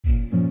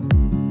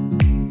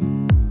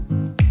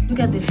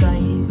at this,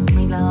 guys.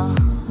 Maila,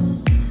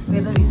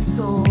 weather is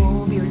so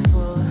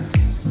beautiful.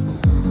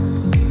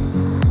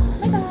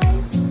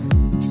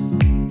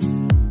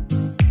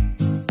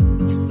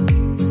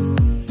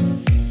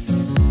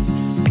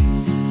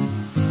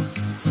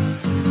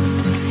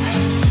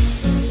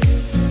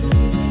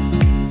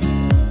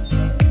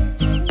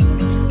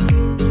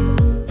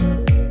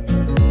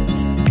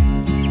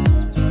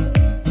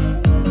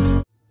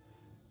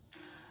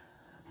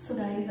 So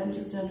guys, I'm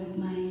just done with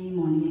my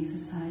morning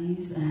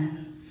exercise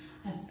and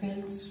I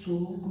felt so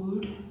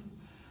good.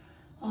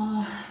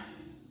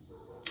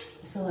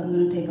 So I'm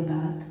gonna take a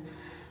bath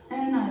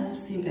and I'll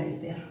see you guys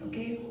there,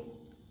 okay?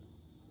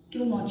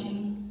 Keep on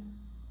watching.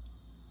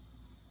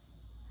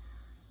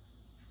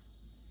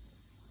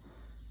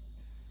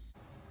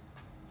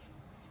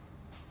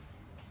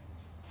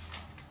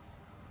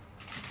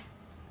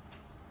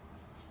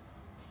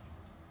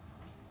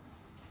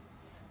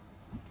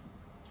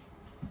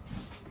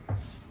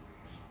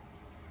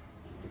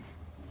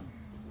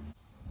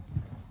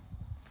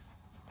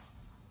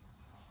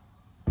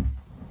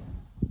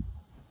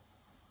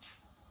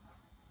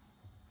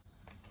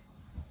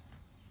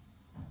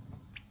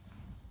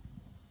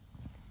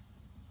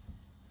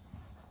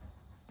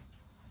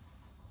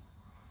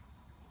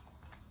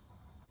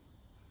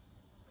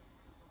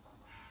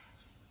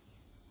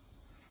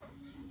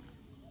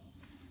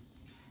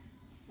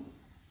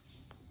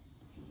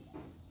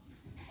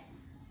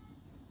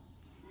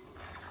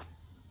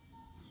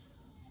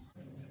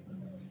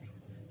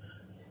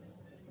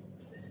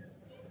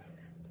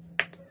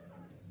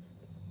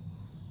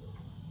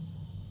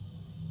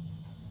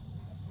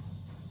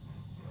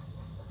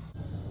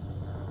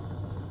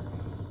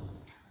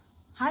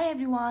 Hi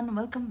everyone,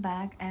 welcome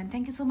back and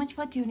thank you so much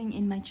for tuning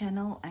in my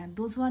channel. And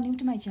those who are new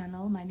to my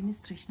channel, my name is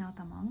Trishna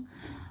Tamang.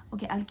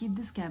 Okay, I'll keep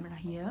this camera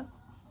here.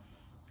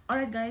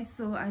 Alright guys,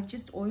 so I've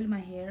just oiled my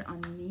hair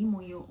on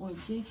Moyo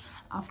oil.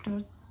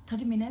 After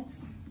 30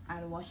 minutes,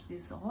 I'll wash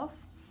this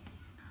off.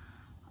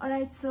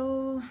 Alright,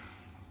 so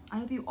I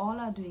hope you all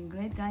are doing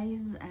great,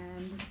 guys.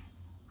 And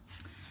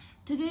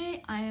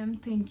today I am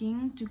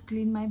thinking to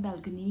clean my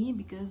balcony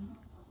because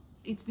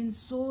it's been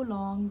so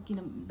long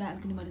किन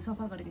balcony मैले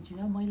सफा गरेको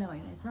छैन, मैला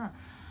भइरहेछ.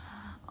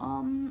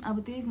 अब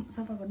त्यही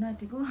सफा गर्न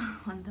आँटेको.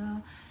 अन्त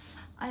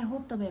I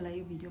hope तपाईहरुलाई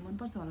यो भिडियो मन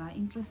पर्छ होला,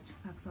 इन्ट्रेस्ट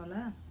लाग्छ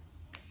होला.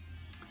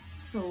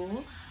 So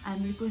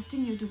I'm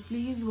requesting you to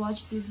please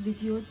watch this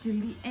video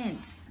till the end.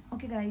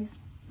 Okay guys,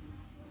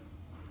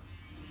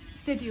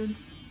 stay tuned.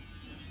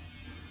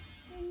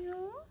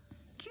 Ayo,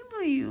 के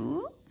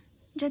भयो?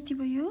 जति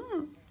भयो?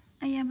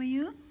 आया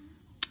भयो?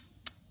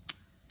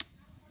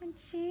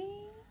 अच्छे.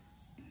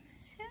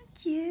 So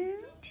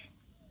cute.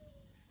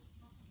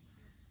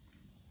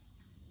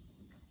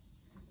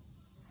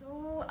 So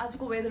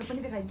आजको वेदर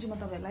पनि देखाइदिन्छु म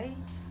तपाईहरुलाई.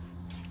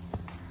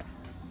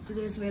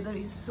 Today's weather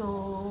is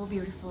so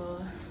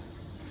beautiful.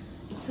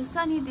 It's a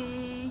sunny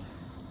day.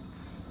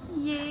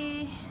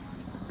 Yay.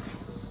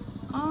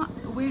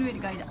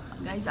 Wait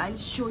guys, I'll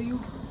show you.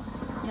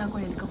 यहाँको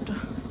helicopter.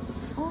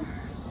 Oh,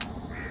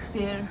 it's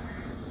there.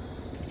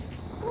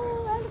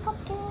 Oh,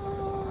 helicopter.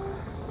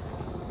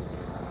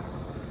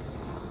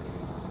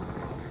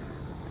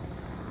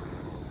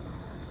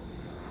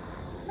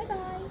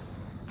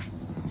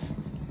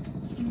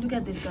 Look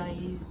at this,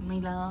 guys. My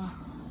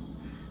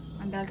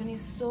balcony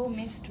is so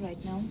messed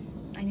right now.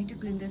 I need to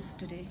clean this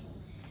today.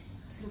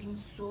 It's looking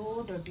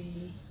so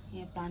dirty.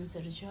 Yeah, plants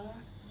are rich.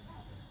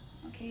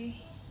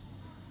 Okay.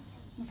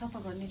 I'm going to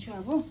clean it.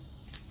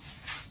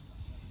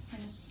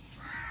 It's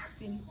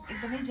been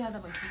एकदमै ज्यादा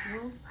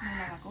भइसक्यो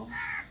मैला भएको.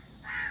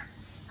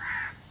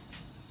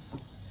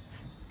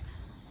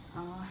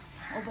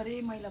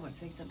 ओभरै मैला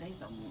भइसकेको छ guys.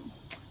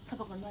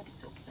 सफा गर्न आँटेको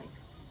छु. Okay guys.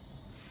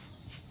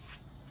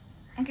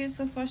 Okay,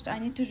 so first I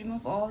need to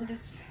remove all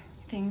these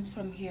things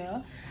from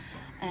here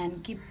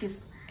and keep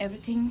this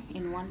everything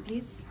in one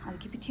place. I'll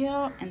keep it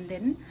here and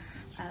then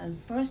I'll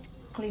first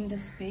clean the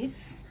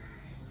space.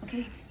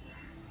 Okay.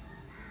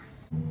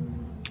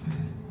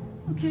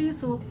 Okay,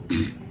 so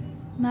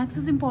mask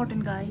is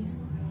important, guys.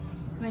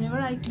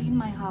 Whenever I clean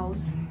my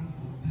house,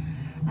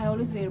 I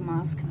always wear a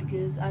mask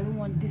because I don't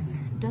want this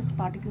dust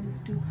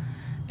particles to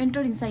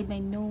enter inside my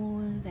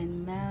nose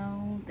and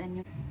mouth.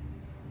 And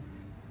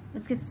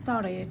let's get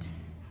started.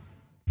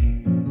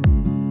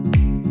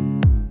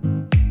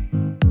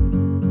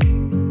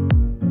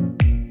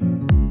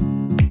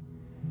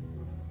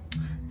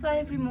 So I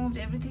have removed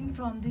everything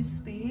from this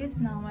space.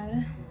 Now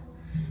I'll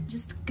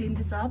just clean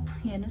this up.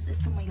 Ew,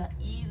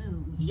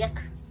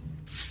 yuck.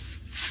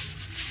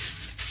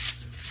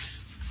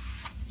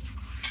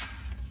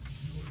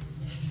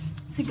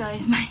 See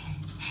guys, my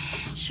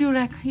shoe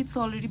rack, it's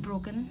already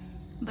broken.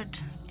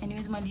 But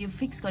anyways, मैले यो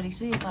fix गरेको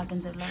छु यो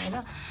कार्टन्सहरु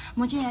लगाएर.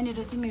 म चाहिँ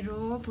यहाँनिर चाहिँ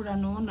मेरो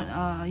पुरानो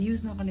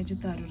युज नगर्ने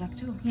जुत्ताहरु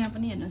राख्छु. यहाँ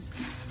पनि हेर्नुस्.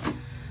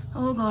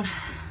 Oh god.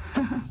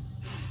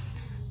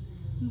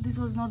 This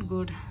was not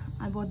good.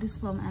 I bought this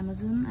from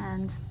Amazon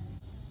and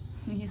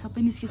यो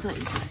सबै निस्किछ.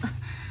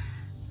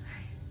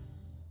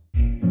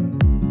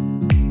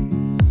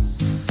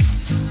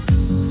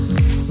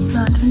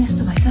 प्लान्ट पनि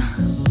यस्तो भएछ.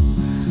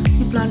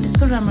 प्लान्ट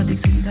यस्तो राम्रो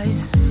देख्छ कि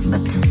गाइस,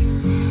 बट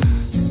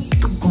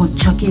यस्तो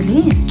घोज्छ केले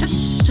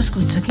जस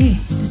घोज्छ कि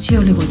त्यो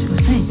च्याउले घोचेको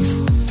जस्तै।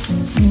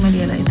 अनि मैले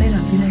यसलाई यतै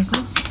राखिदिरहेको।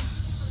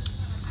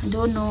 I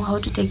don't know how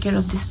to take care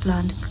of this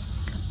plant.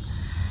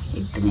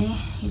 एकदमै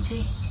यो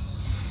चाहिँ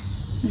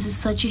this is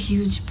such a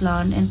huge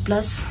plant and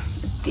plus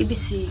यति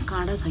बेसी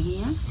काँडा छ कि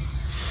यहाँ।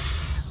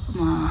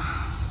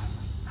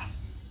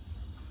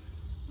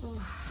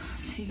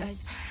 सी गाइस,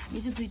 यो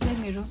चाहिँ दुईटै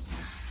मेरो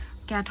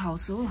क्याट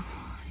हाउस हो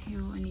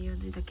यो, अनि यो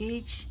दुईटा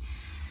केज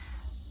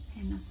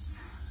हेर्नुहोस्।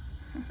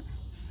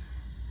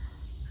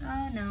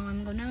 Now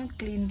I'm gonna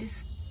clean this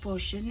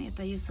portion,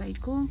 यता यो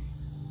साइडको।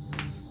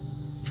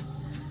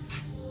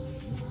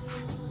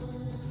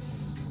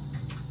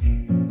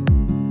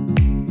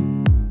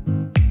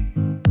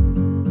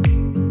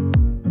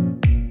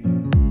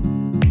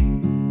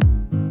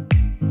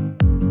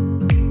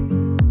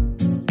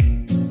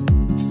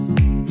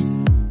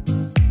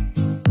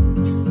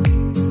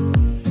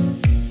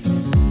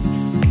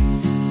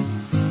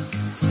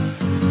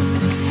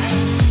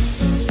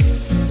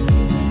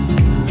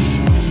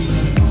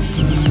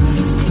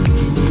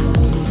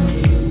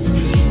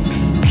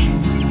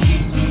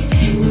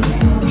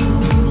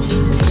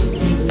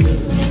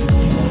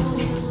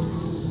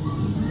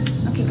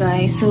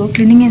 Guys, so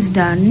cleaning is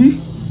done.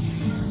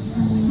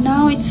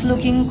 Now it's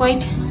looking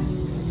quite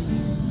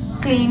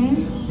clean.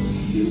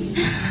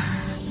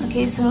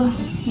 Okay, so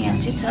yeah,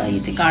 it's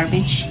a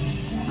garbage.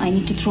 I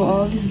need to throw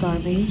all this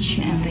garbage,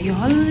 and you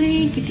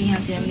only get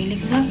here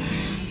Alexa.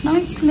 Now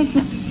it's like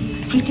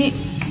pretty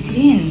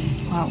clean.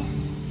 Wow.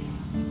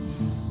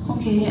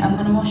 Okay, I'm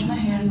gonna wash my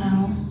hair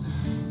now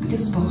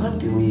because bhakar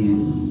त्यो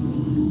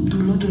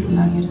धुलो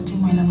लागेर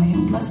चाहिँ मैला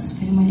भयो, plus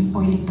फेरि मैले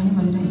oiling पनि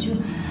गरिरहेको छु।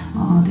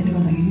 त्यसले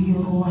गर्दाखेरि यो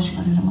वाश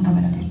गरेर म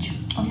तपाईलाई भेट्छु।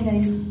 Okay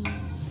guys,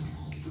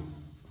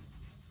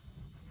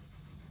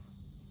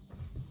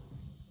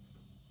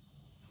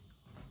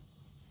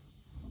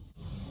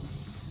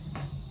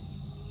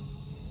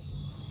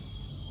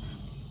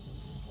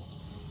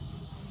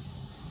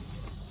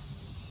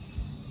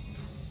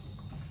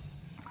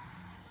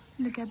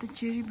 look at the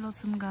cherry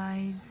blossom,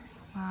 guys.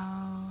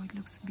 Wow, it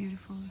looks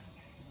beautiful.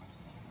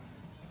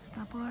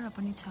 Tapara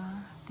pani cha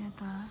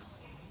त्यता।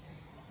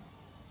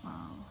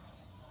 Wow,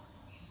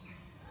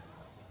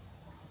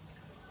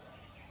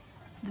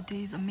 the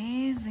day is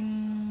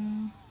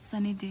amazing,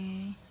 sunny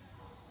day.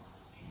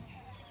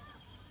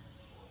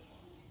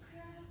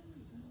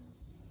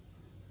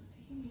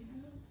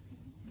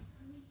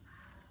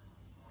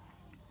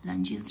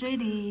 Lunch is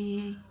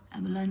ready.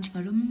 अब lunch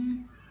गरौँ,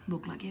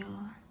 भोक लाग्यो।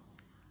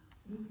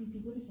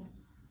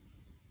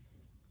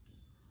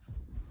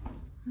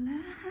 ला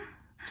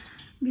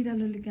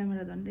बिरालोले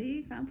क्यामेरा झन्डै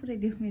कहाँ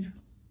पुर्याइदियो मेरो।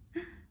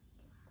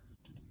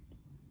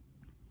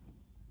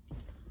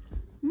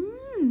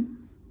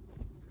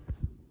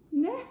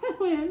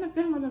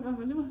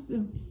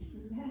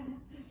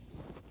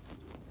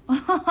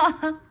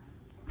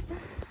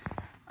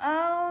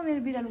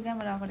 मेरो बिरालो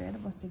क्यामेरा अगाडि आएर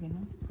बस्छ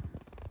हेर्नु।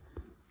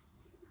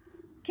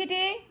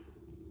 Kitty,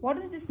 what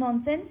is this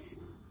nonsense?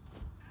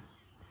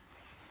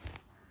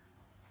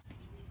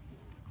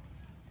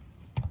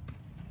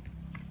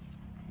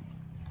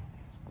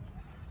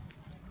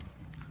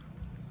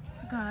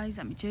 Guys,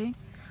 हामी चाहिँ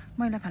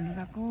मैला खानु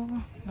गएको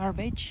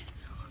गार्बेज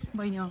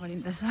बहिनी अगाडि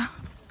हिँड्दैछ।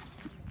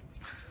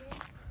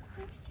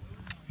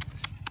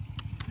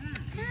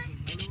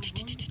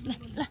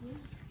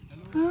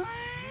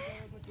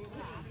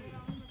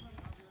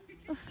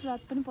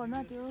 रात पनि पर्न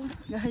आँट्यो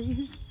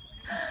guys.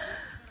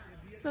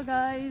 So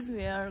guys,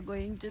 we are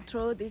going to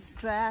throw this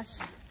trash.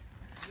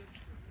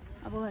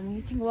 अब हामी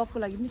एकछिन वकको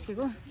लागि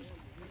निस्केको।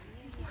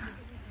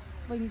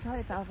 बहिनी छ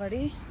यता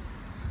अगाडि।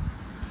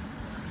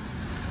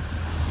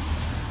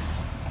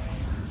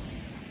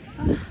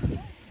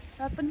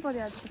 रात पनि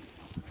पर्यो आज।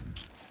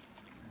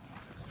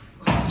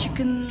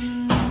 चिकन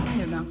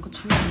हेर्न आएको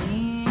छु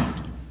हामी।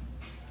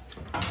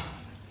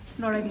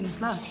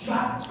 लडाइदिनुहोस् ल।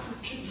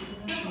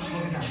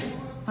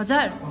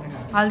 हजार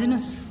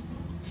हालिदिनुहोस्।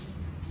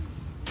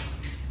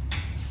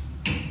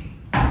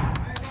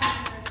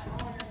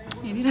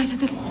 हेरिरहेछ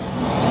त्यसले।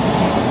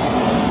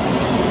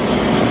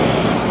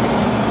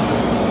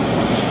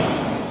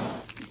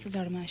 यस्तो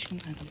जाडोमा आइसक्रिम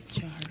खाँदा हुन्छ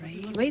है।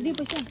 भइदियो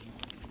पैसा।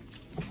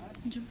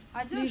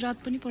 रात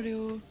पनि पर्यो।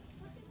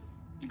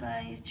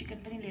 Guys, chicken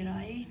pani liएर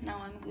आए। Now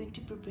I'm going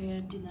to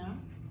prepare dinner.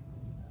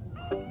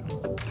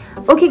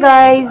 Okay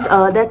guys,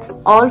 that's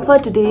all for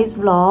today's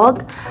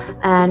vlog.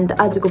 And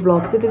आजको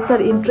vlog चाहिँ त्यति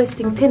साह्रो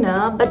इन्ट्रेस्टिङ थिएन,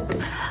 but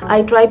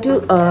I try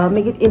to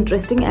make it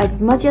interesting as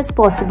much as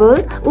possible.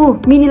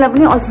 मिनीलाई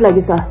पनि अल्छी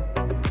लागेछ।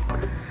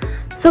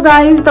 So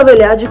guys,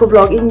 तपाईहरुले आजको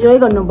vlog enjoy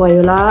गर्नुभयो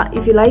होला।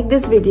 If you like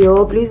this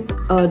video, please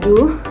do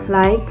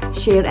like,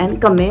 share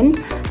and comment.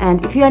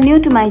 And if you are new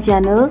to my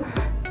channel,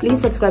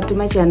 please subscribe to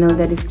my channel,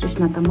 that is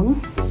Trishna Tamang.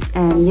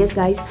 And yes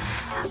guys,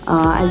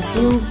 I'll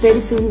see you very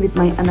soon with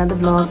my another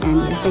vlog.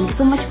 And yes, thank you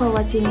so much for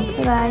watching.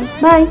 Bye bye.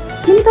 Bye.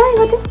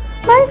 Bye.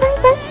 Bye. Bye.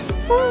 Bye.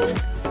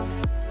 Bye.